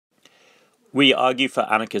We argue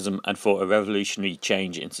for anarchism and for a revolutionary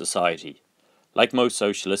change in society. Like most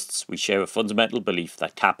socialists, we share a fundamental belief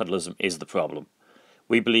that capitalism is the problem.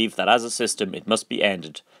 We believe that as a system it must be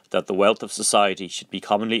ended, that the wealth of society should be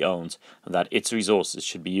commonly owned, and that its resources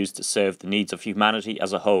should be used to serve the needs of humanity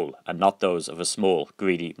as a whole and not those of a small,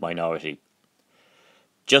 greedy minority.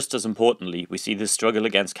 Just as importantly, we see this struggle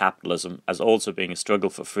against capitalism as also being a struggle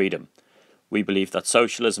for freedom. We believe that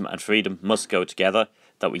socialism and freedom must go together,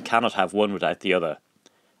 that we cannot have one without the other.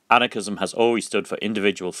 Anarchism has always stood for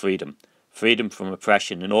individual freedom, freedom from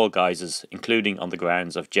oppression in all guises, including on the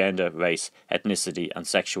grounds of gender, race, ethnicity and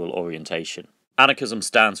sexual orientation. Anarchism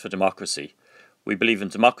stands for democracy. We believe in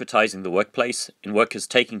democratizing the workplace, in workers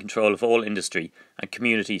taking control of all industry and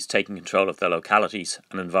communities taking control of their localities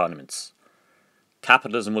and environments.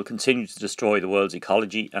 Capitalism will continue to destroy the world's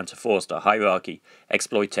ecology and to foster hierarchy,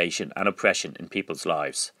 exploitation and oppression in people's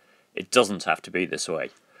lives. It doesn't have to be this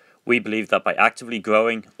way. We believe that by actively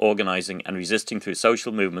growing, organising and resisting through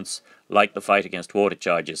social movements, like the fight against water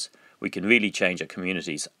charges, we can really change our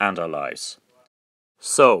communities and our lives.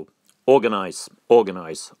 So, organise,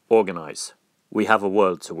 organise, organise. We have a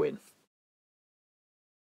world to win.